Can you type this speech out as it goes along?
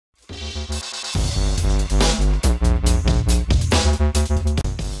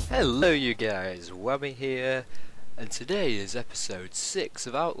Hello you guys, Whammy here, and today is episode 6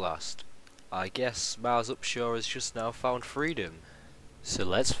 of Outlast. I guess Miles Upshur has just now found freedom, so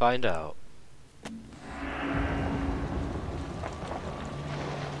let's find out.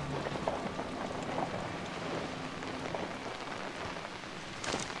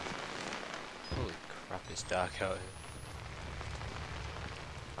 Holy crap, it's dark out here.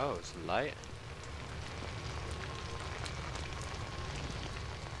 Oh, it's light?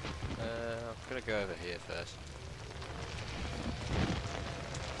 I'm gonna go over here first.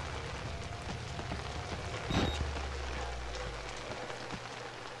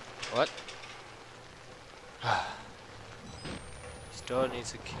 What? This door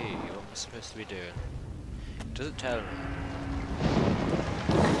needs a key. What am I supposed to be doing? It doesn't tell me.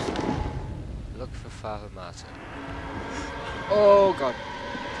 Look for Father Martin. Oh god!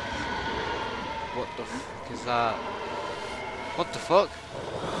 What the fuck is that? What the fuck?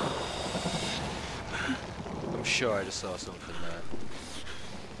 I'm sure I just saw something there.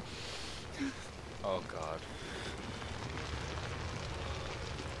 Oh god.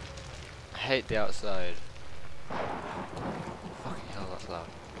 I hate the outside. Fucking hell, that's loud.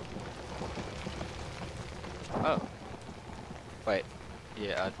 Oh. Wait.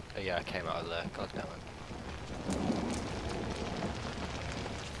 Yeah, I came out of there. God damn it.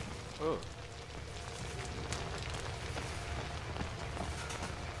 Oh.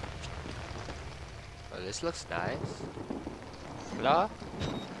 Well, this looks nice. Hello?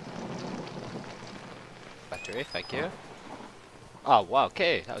 Battery, thank you. Oh, wow,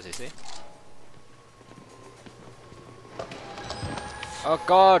 okay, that was easy. Oh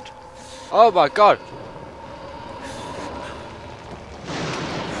god! Oh my god!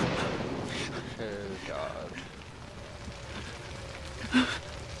 Oh god.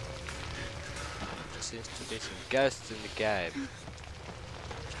 There seems to be some ghosts in the game.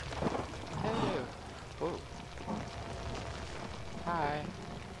 Hello. Oh. Hi.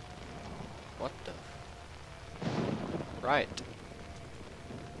 What the? Right.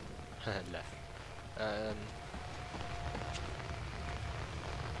 Left.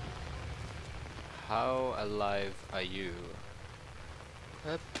 How alive are you?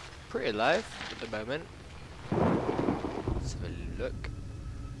 Pretty alive at the moment. Let's have a look.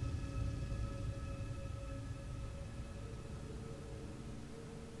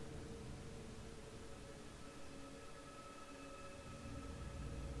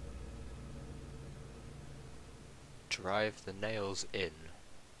 Drive the nails in.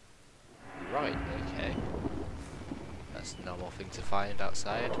 Right, okay. That's a normal thing to find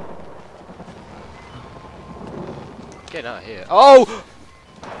outside. Getting out of here. Oh!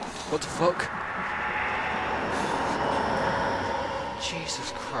 What the fuck?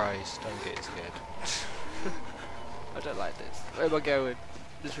 Jesus Christ, I'm getting scared. I don't like this. Where am I going?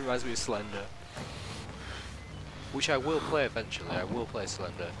 This reminds me of Slender. Which I will play eventually. I will play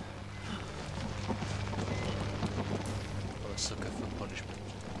Slender. I'm a sucker for punishment.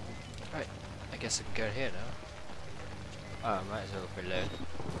 Right, I guess I can go in here now. Oh, I might as well reload.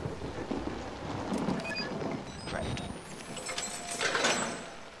 Right.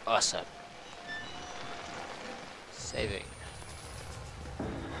 Awesome. Saving.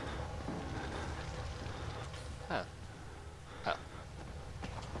 Huh. Oh.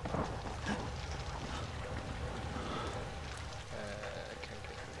 Can I get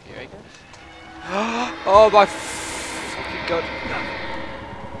from here, I guess? Oh my fucking god.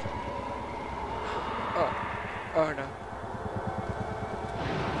 Oh no.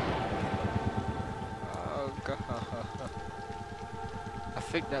 Oh god. I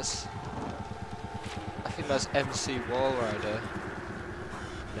think that's MC Wallrider.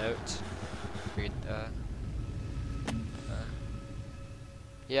 Note. Read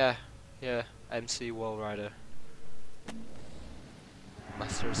yeah, MC Wallrider.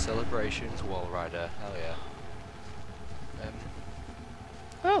 Master of Celebrations Wallrider. Hell yeah.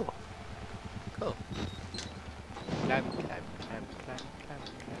 Oh. Cool. Climb.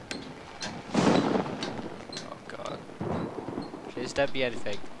 Oh god. Please don't be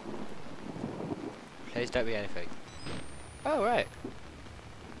anything. Please don't be anything. Oh right.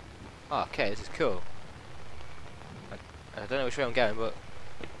 Oh, okay, this is cool. I don't know which way I'm going, but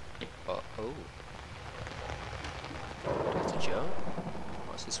oh. Do I have to jump?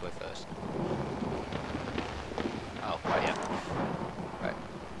 What's this way first? Oh, right, yeah. Right.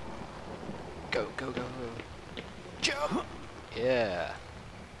 Go. Jump! Yeah.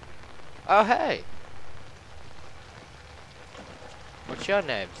 Oh, hey! What's your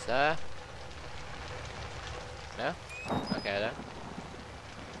name, sir? No? Okay then.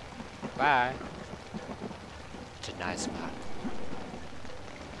 Bye. It's a nice spot.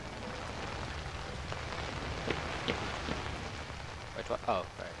 Oh,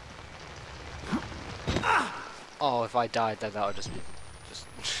 right. Oh, if I died, then that would just be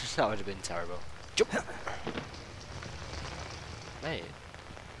that would have been terrible. Jump, mate.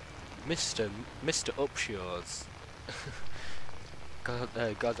 Mr. Upshaw's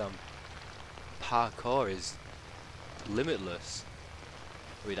goddamn parkour is limitless.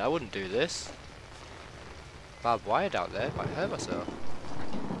 I mean, I wouldn't do this. Barbed wire out there, might hurt myself.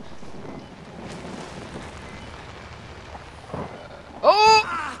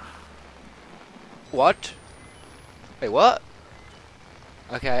 Oh! What? Wait, what?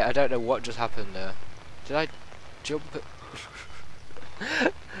 Okay, I don't know what just happened there. Did I jump?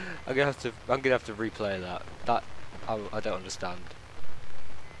 I'm gonna have to replay that. I don't understand.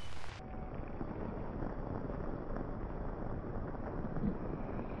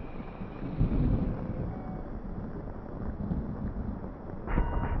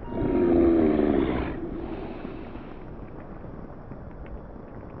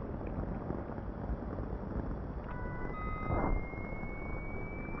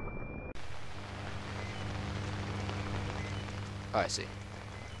 Oh, I see.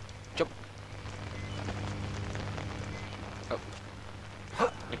 Jump. Oh.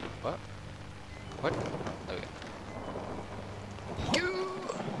 What? What? There we go.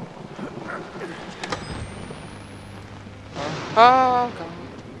 Oh, God.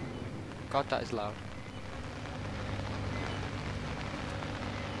 God, that is loud.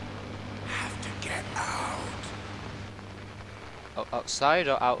 Have to get out. Oh, outside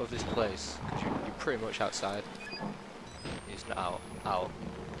or out of this place? 'Cause you're pretty much outside. He's not out. Out.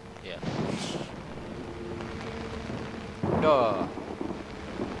 Yeah. No.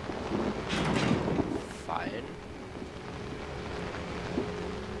 Fine.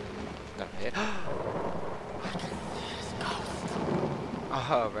 Not here.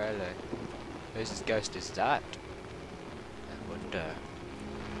 Oh, really? Whose ghost is that? I wonder.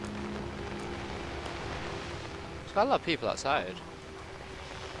 There's got a lot of people outside.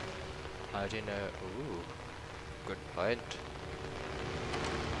 How do you know? Ooh. Good point.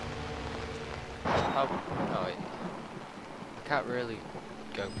 Oh, no, I can't really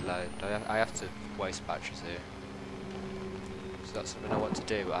go blind. I have to waste batteries here. So that's something I want to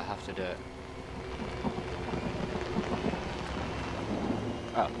do, but I have to do it.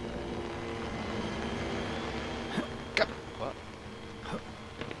 Oh. Go. What?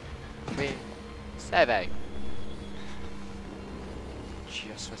 Me. Saving.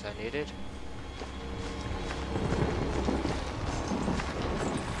 Just what I needed.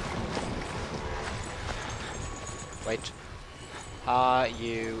 Wait. Are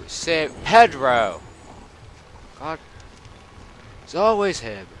you Pedro? God. It's always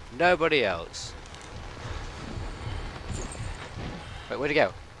him. Nobody else. Wait, where'd he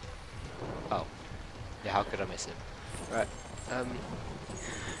go? Oh. Yeah, how could I miss him? Right. I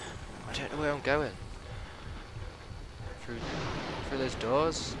don't know where I'm going. Through those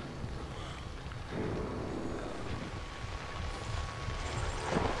doors?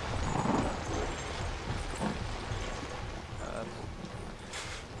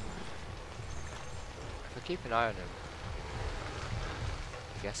 If I keep an eye on him,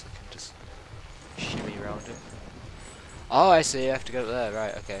 I guess I can just shimmy around him. Oh, I see, I have to go up there,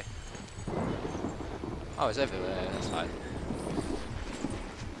 right, okay. Oh, it's over there, that's fine.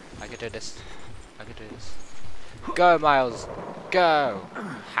 I can do this. I can do this. Go, Miles! Go!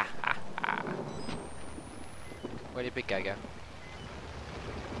 Ha ha ha! Where did big guy go?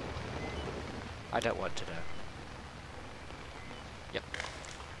 I don't want to know. Yep.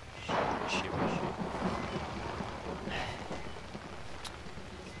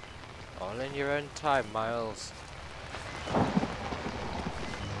 All in your own time, Miles.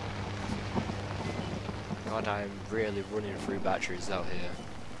 God, I'm really running through batteries out here.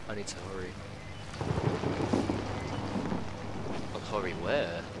 I need to hurry. Well, hurry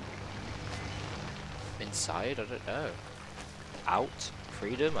where? Inside? I don't know. Out?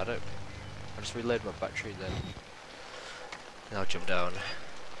 Freedom? I don't... I'll just reload my battery then. And I'll jump down.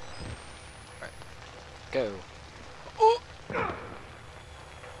 Right. Go. Oh!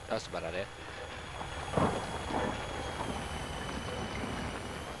 That's a bad idea.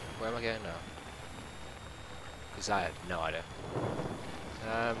 Where am I going now? Because I have no idea.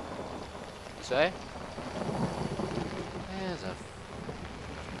 This way? There's a...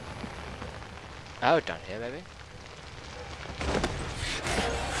 Oh, down here maybe?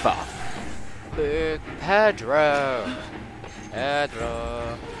 Fuck. Big Pedro!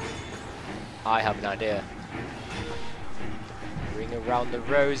 Pedro! I have an idea. Ring around the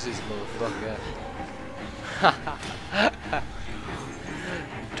roses, motherfucker.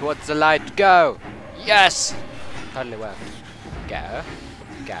 Towards the light, go! Yes! Totally worked. Go.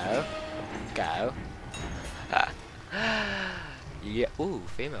 Go. Go. Yeah. Ooh,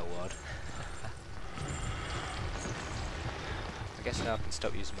 female ward. I guess now I can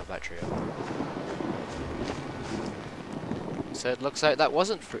stop using my battery up. So it looks like that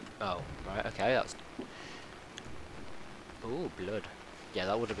wasn't fruit. Oh, right, okay, that's... Ooh, blood. Yeah,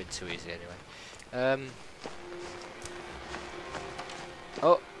 that would have been too easy anyway.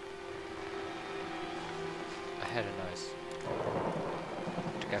 Oh! I heard a noise.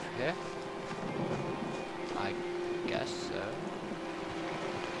 To go from here? I guess so.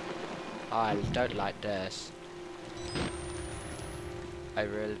 I don't like this. I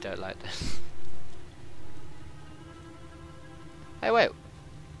really don't like this. Hey, wait.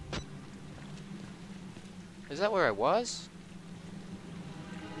 Is that where I was?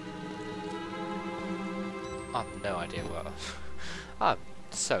 I have no idea where I was. I'm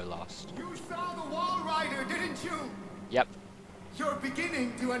so lost. You saw the wall rider, didn't you? Yep. You're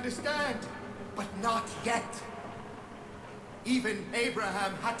beginning to understand, but not yet. Even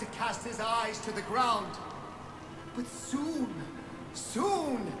Abraham had to cast his eyes to the ground. But soon,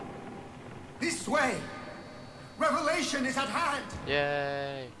 this way, revelation is at hand.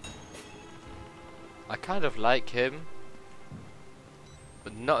 Yay. I kind of like him,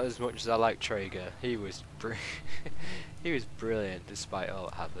 but not as much as I like Traeger. He was he was brilliant despite all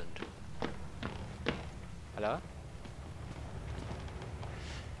that happened. Hello?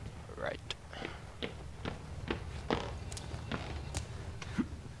 Right.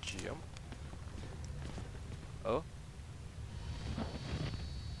 Jump. Oh.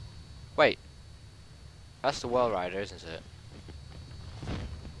 Wait. That's the Well Rider, isn't it?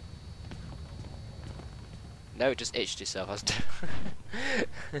 No, it just itched itself. I was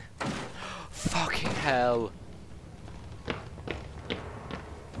fucking hell!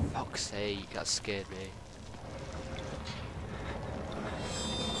 Fuck's sake, that scared me.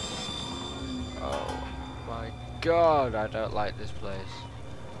 Oh my god, I don't like this place.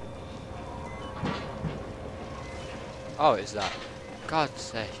 Oh, is that? God's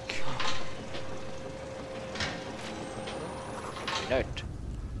sake. Don't.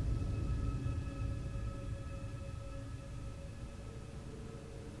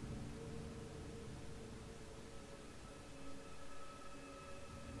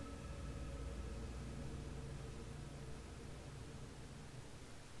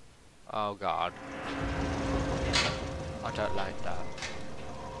 Oh god. I don't like that.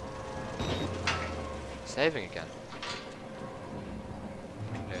 Saving again.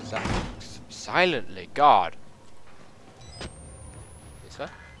 There's that. Silently, God. This way?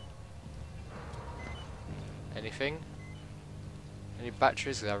 Anything? Any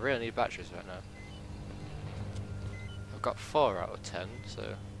batteries? 'Cause I really need batteries right now. I've got 4 out of 10,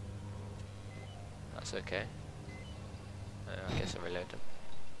 so that's okay. I guess I'll reload them.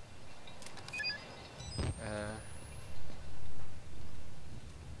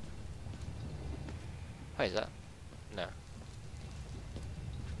 What is that? No.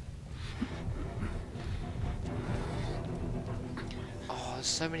 Oh, there's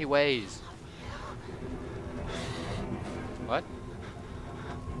so many ways. What?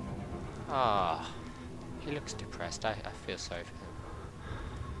 Ah, he looks depressed. I feel sorry for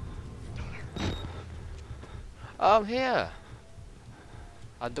him. Oh, I'm here!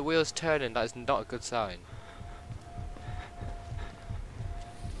 And the wheel's turning. That is not a good sign.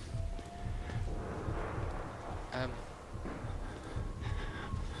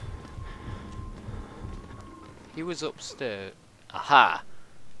 He was upstairs. Aha!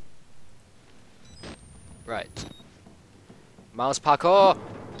 Right. Mouse parkour!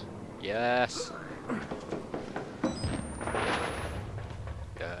 Yes.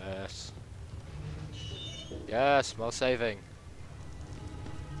 Yes. Yes, more saving.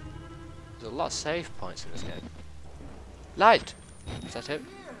 There's a lot of save points in this game. Light! Is that it?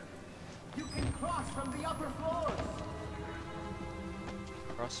 You can cross from the upper floors.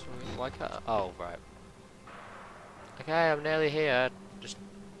 Cross from... Why can't I? Oh, right. Okay, I'm nearly here. Just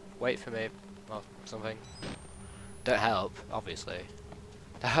wait for me. Or something. Don't help, obviously.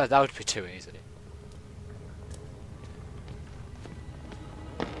 That would be too easy.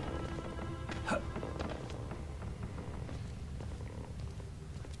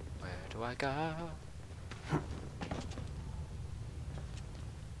 Where do I go?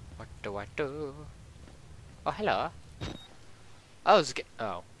 What do I do? Oh, hello. Oh, it's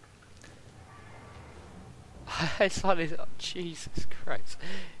oh. I saw this. Oh, Jesus Christ.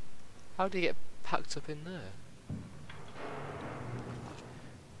 How do you get packed up in there?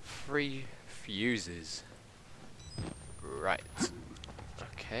 3 fuses. Right.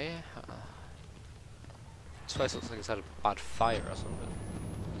 Okay. This place looks like it's had a bad fire or something.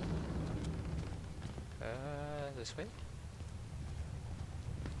 This way?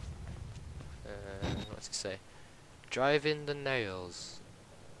 What's it say? Drive in the nails.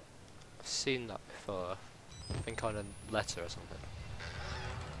 I've seen that before. I think on a letter or something.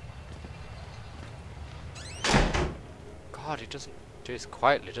 God, he doesn't do this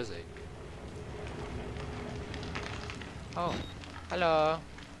quietly, does he? Oh, hello.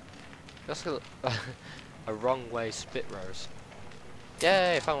 That's a wrong way spit roast.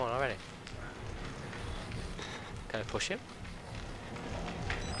 Yay, found one already. Can I push him?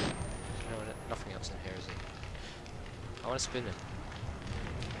 No, nothing else in here, is it? I want to spin him.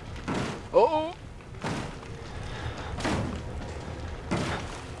 Oh!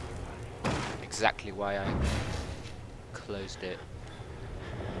 Exactly why I closed it.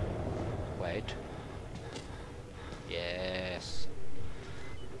 Wait. Yes.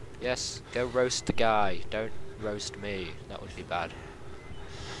 Yes, go roast the guy. Don't roast me. That would be bad.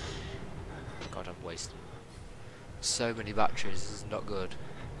 God, I'm wasting so many batteries. This is not good.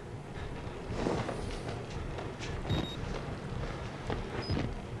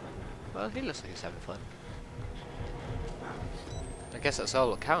 Well, he looks like he's having fun. I guess that's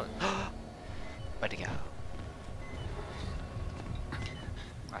all that counts. Where'd he go?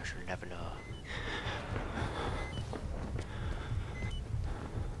 I shall never know.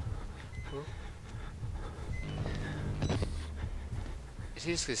 Is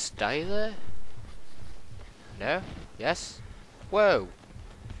he just gonna stay there? No? Yes? Whoa!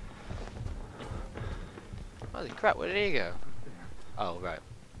 Holy crap, where did he go? Oh, right.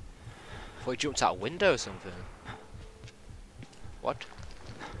 I thought he jumped out a window or something. What?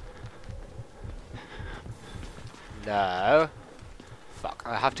 No. Fuck,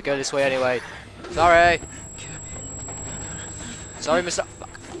 I have to go this way anyway. Sorry! Sorry, mister.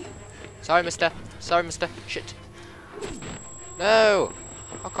 Fuck. Sorry, mister. Sorry, mister. Shit. No!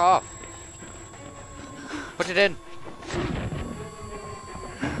 Fuck off. Put it in.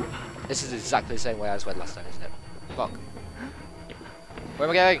 This is exactly the same way I just went last time, isn't it? Fuck. Where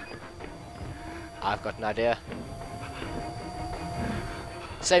am I going? I've got an idea.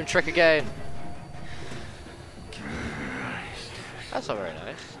 Same trick again. That's not very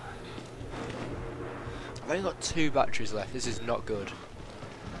nice. I've only got 2 batteries left. This is not good.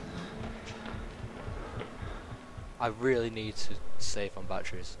 I really need to save on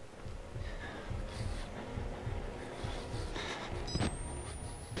batteries.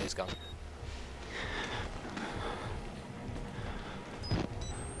 He's gone.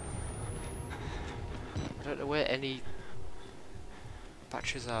 I don't know where any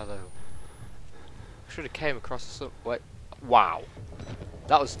batteries are though. I should have came across some. Wait. Wow.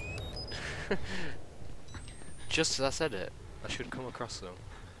 That was just as I said it. I should come across them.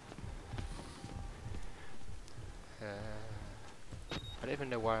 I don't even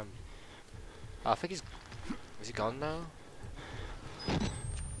know where I'm. Oh, I think he's. Is he gone now?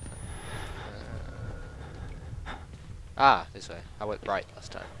 Ah, this way. I went right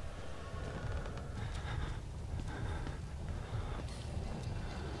last time.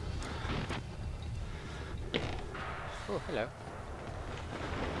 Oh, hello.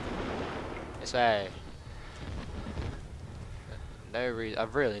 This way. No reason. I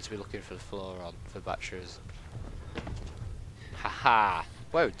really need to be looking for the floor on for batteries. Haha.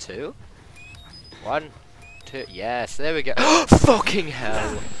 Whoa, 2? 1, 2. Yes, there we go. Fucking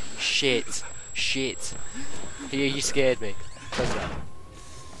hell. Shit. Shit. You scared me. Close that.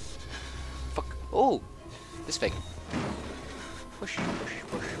 Fuck. Oh, this thing. Push, push, push,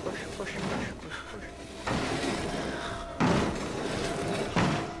 push, push, push, push,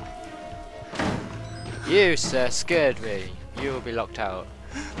 push. You, sir, scared me. You will be locked out.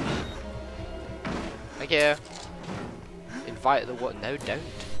 Thank you. Invite the what? No, don't.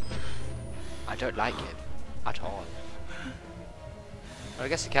 I don't like him at all. Well, I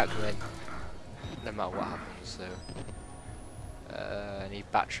guess he can't come in no matter what happens. So, any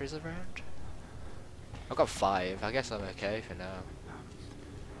batteries around? I've got 5. I guess I'm okay for now.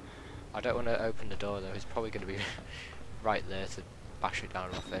 I don't want to open the door though. He's probably going to be right there to bash it down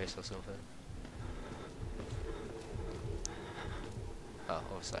on my face or something. Oh,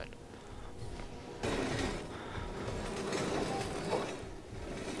 other side.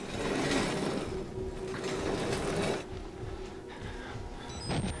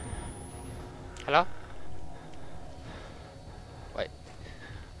 Hello? Wait.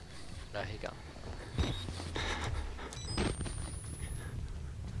 No, he gone.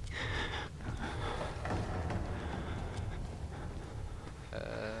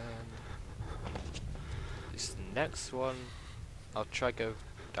 This next one, I'll try go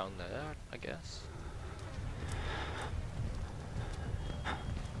down there, I guess.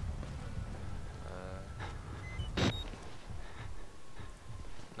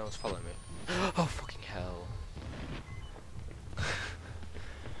 No one's following me. Oh fucking hell!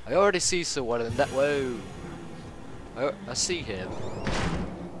 I already see someone and that. Whoa! I see him,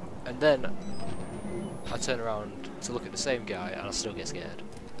 and then I turn around to look at the same guy, and I still get scared.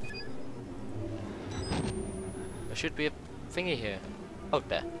 There should be a thingy here. Oh,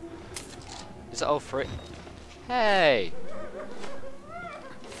 there. Is that all for it? Hey!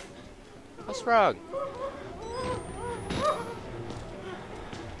 What's wrong?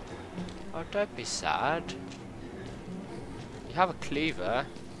 Oh, don't be sad. You have a cleaver.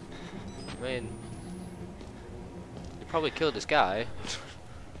 I mean, you probably killed this guy.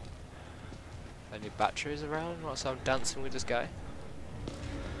 Any batteries around whilst I'm dancing with this guy?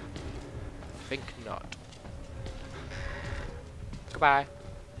 Think not. Goodbye.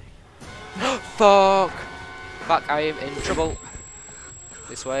 Fuck! Fuck, I am in trouble.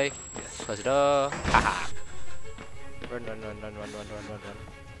 This way. Close the door. Haha. Run, run, run, run, run, run, run, run, run.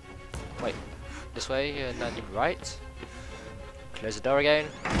 Wait. This way and then right. Close the door again.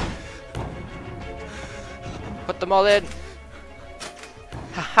 Put them all in.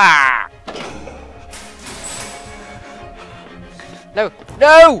 Haha! No!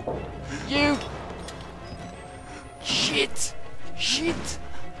 No! You! Shit! Shit!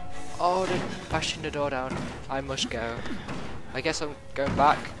 Oh, they're bashing the door down. I must go. I guess I'm going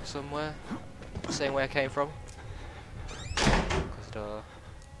back somewhere. Same way I came from. Close the door.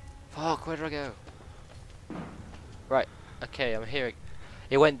 Fuck, where did I go? Right, okay, I'm here.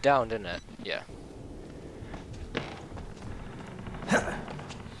 It went down, didn't it? Yeah. Don't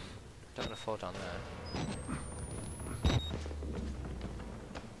want to fall down there.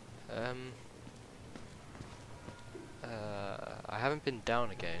 I haven't been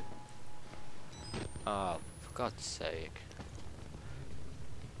down again. Oh, for God's sake.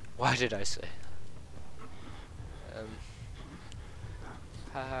 Why did I say?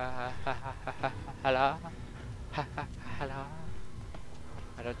 Hello? Hello?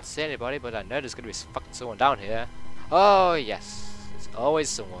 I don't see anybody, but I know there's gonna be fucking someone down here. Oh, yes. There's always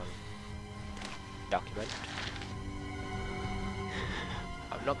someone. Document.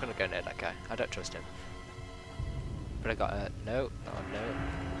 I'm not gonna go near that guy. I don't trust him. But I got a no.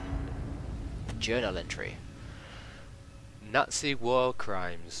 Journal entry. Nazi war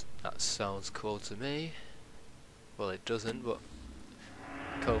crimes. That sounds cool to me. Well, it doesn't, but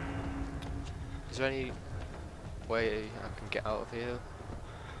cool. Is there any way I can get out of here?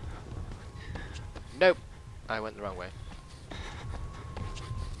 Nope. I went the wrong way.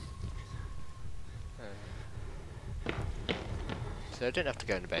 So I didn't have to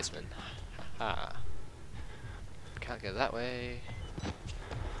go in the basement. Haha. Can't go that way.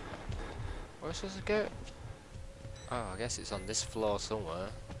 Where am I supposed to go? Oh, I guess it's on this floor somewhere.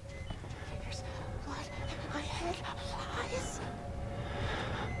 There's blood in my head. Flies.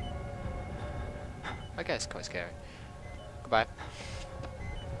 I guess it's quite scary. Goodbye.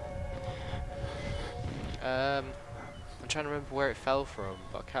 I'm trying to remember where it fell from,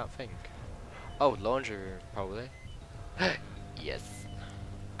 but I can't think. Oh, laundry room, probably. Yes.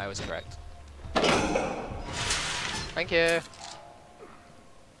 I was correct. Thank you.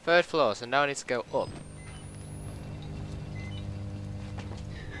 3rd floor, so now I need to go up.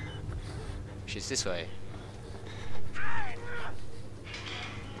 She's this way.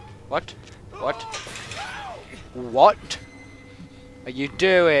 What? What? What are you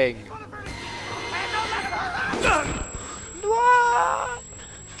doing? What?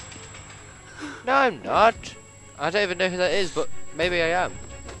 No, I'm not. I don't even know who that is, but maybe I am.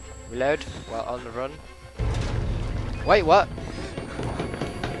 Reload while on the run. Wait, what?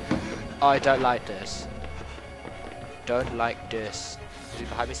 Oh, I don't like this. Don't like this. Is he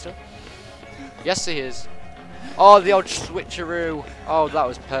behind me still? Yes, he is. Oh, the old switcheroo. Oh, that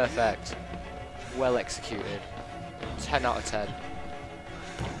was perfect. Well executed. 10 out of 10.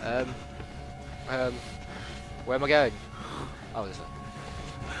 Where am I going? Oh, this way.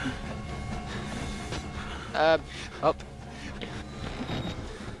 Up. Up.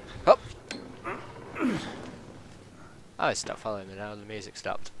 Oh, it stopped following me now. The music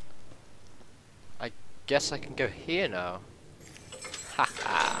stopped. I guess I can go here now.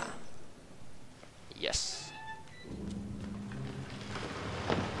 Haha. Yes.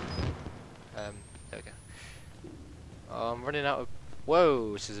 There we go. Oh, I'm running out of.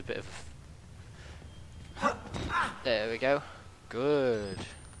 Whoa, this is a bit of. There we go. Good.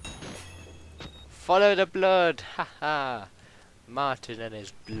 Follow the blood. Haha. Martin and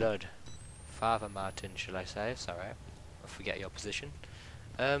his blood. Father Martin, shall I say? Sorry, I forget your position.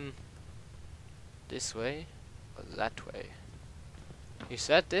 This way or that way? You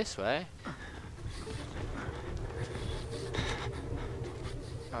said this way.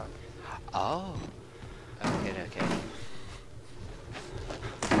 Oh, Oh. Okay, okay.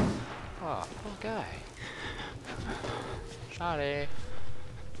 Oh, poor guy. Charlie.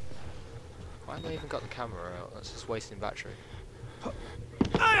 Why have I even got the camera out? That's just wasting battery.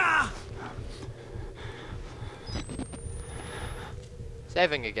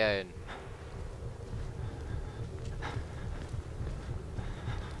 Saving again.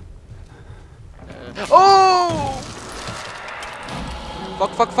 Oh!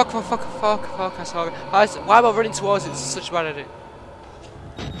 Fuck, fuck, fuck, fuck, fuck, fuck, fuck, I saw it. Why am I running towards it? It's such a bad idea.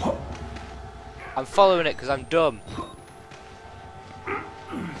 I'm following it because I'm dumb.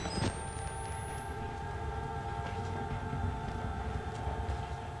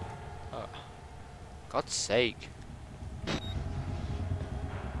 Oh. God's sake.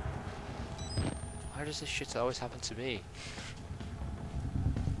 Why does this shit always happen to me?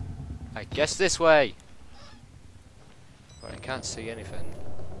 I guess this way. But I can't see anything.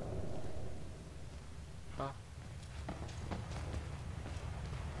 Huh?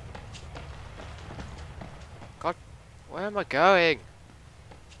 God, where am I going?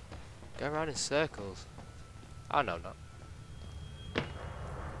 Go around in circles. Oh no, not.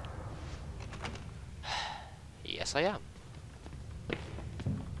 Yes, I am.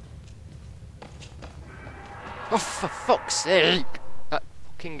 Oh, for fuck's sake! That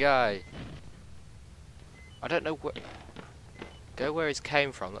fucking guy. I don't know where. Go where he's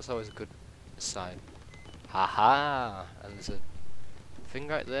came from. That's always a good sign. Haha! And there's a thing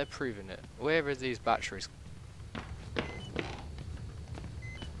right there proving it. Where are these batteries?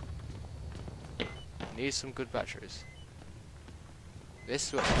 Need some good batteries.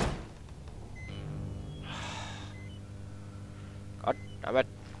 This way. God damn it.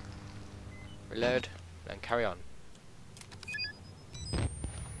 Reload. Then carry on.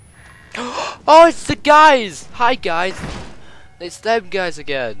 Oh, it's the guys! Hi guys! It's them guys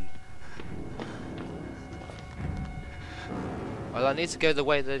again. Well, I need to go the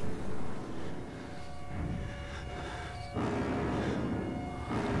way that.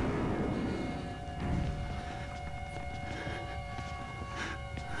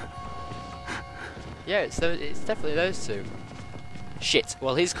 Yeah, it's definitely those two. Shit.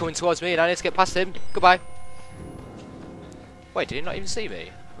 Well, he's coming towards me, and I need to get past him. Goodbye. Wait, did he not even see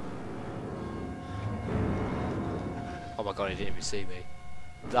me? Oh my god, he didn't even see me.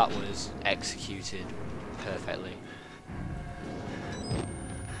 That was executed perfectly.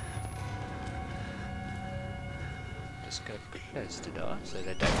 Just go close to the door so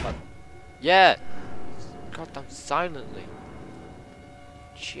they don't find. Yeah! Goddamn silently.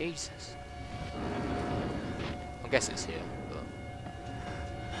 Jesus. I guess it's here, but.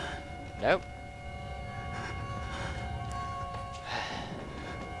 Nope.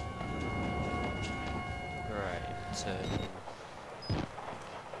 Right.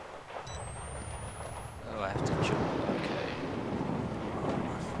 Oh, I have to jump. Okay.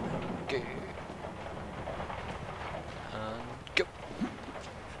 Go. And go.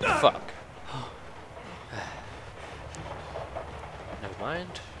 Fuck. Never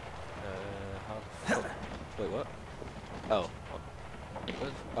mind. How the fuck? Wait, what? Oh. What?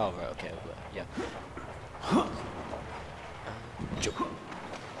 Oh, right, okay, over there. Yeah. Jump.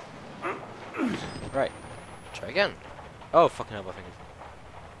 Right. Try again. Oh, fucking hell, my fingers.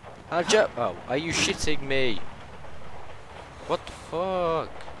 How jump? Oh, are you shitting me? What the fuck?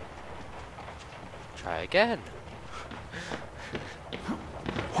 Try again.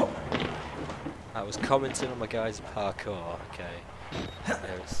 I was commenting on my guy's parkour, okay.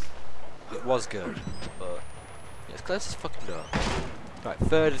 It was good, but it's close as fucking door. Right,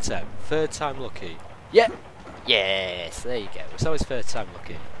 third attempt. Third time lucky. Yeah! Yes, there you go. It's always third time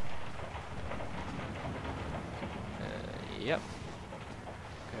lucky. Yep.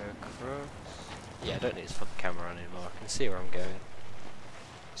 Go across. Yeah, I don't need this fucking camera on anymore. I can see where I'm going.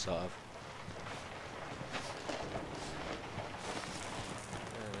 Sort of.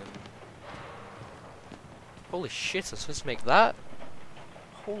 Holy shit, I'm supposed to make that?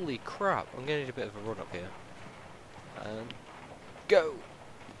 Holy crap, I'm gonna need a bit of a run up here. And go!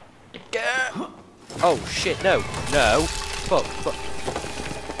 Go! Oh shit, no! No! Fuck,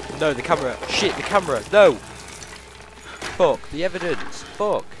 fuck. No, the camera. Shit, the camera! No! Fuck, the evidence!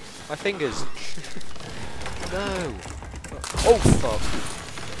 Fuck! My fingers! No! Oh fuck!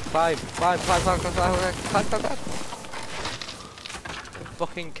 Climb, climb, climb, climb, climb, climb, climb, climb, climb! The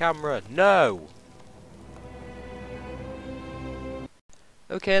fucking camera! No!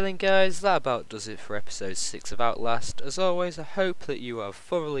 Okay then guys, that about does it for episode 6 of Outlast. As always, I hope that you have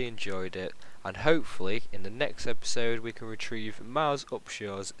thoroughly enjoyed it, and hopefully in the next episode we can retrieve Miles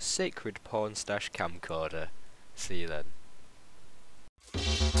Upshaw's sacred porn stash camcorder. See you then.